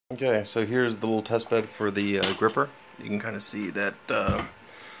Okay, so here's the little test bed for the gripper. You can kind of see that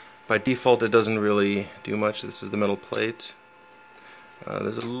by default it doesn't really do much. This is the metal plate.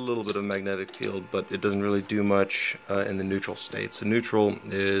 There's a little bit of magnetic field, but it doesn't really do much in the neutral state. So neutral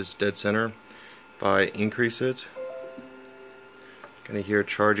is dead center. If I increase it, kind of hear it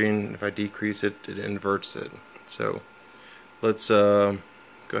charging. If I decrease it, it inverts it. So let's go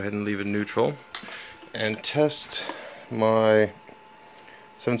ahead and leave it neutral and test my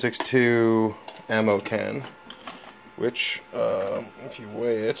 7.62 ammo can, which if you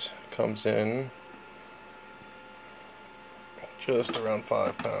weigh it, comes in just around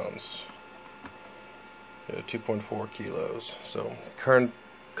 5 pounds, 2.4 kilos. So current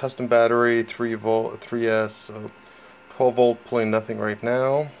custom battery, 3S, so 12 volt, pulling nothing right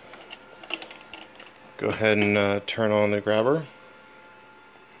now. Go ahead and turn on the grabber.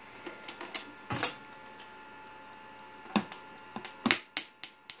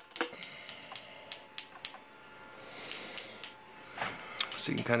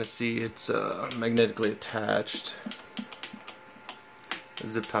 So you can kind of see it's magnetically attached. The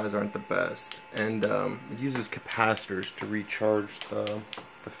zip ties aren't the best, and it uses capacitors to recharge the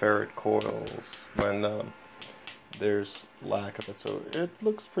ferrite coils when there's lack of it, so it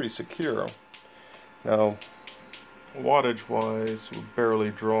looks pretty secure. Now, wattage wise, we're barely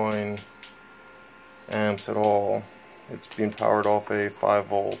drawing amps at all. It's being powered off a 5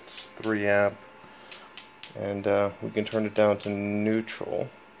 volts 3 amp, and we can turn it down to neutral,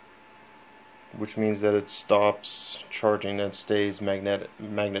 which means that it stops charging and stays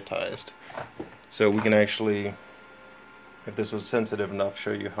magnetized. So we can actually, if this was sensitive enough,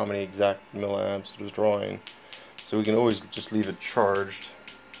 show you how many exact milliamps it was drawing. So we can always just leave it charged,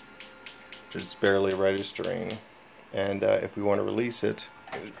 just barely registering, and if we want to release it,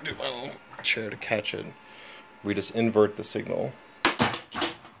 do my little chair to catch it, we just invert the signal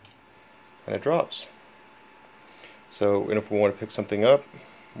and it drops. So, and if we want to pick something up,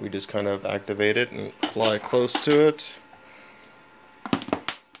 we just kind of activate it and fly close to it,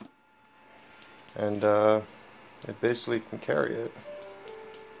 and it basically can carry it.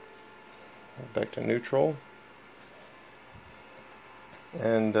 Back to neutral,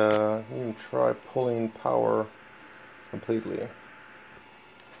 and you can try pulling power completely.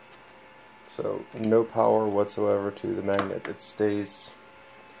 So no power whatsoever to the magnet, it stays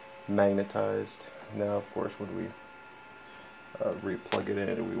magnetized. Now of course when we re-plug it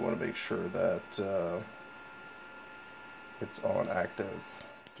in, we want to make sure that it's on active,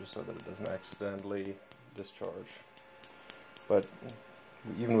 just so that it doesn't accidentally discharge. But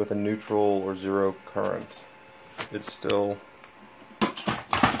even with a neutral or zero current, it still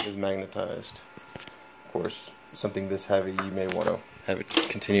is magnetized. Of course, something this heavy, you may want to have it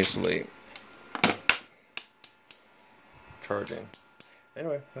continuously charging.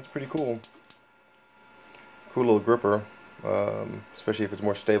 Anyway, that's pretty cool. Cool little gripper. Especially if it's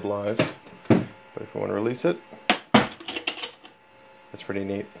more stabilized. But if you want to release it, that's pretty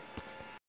neat.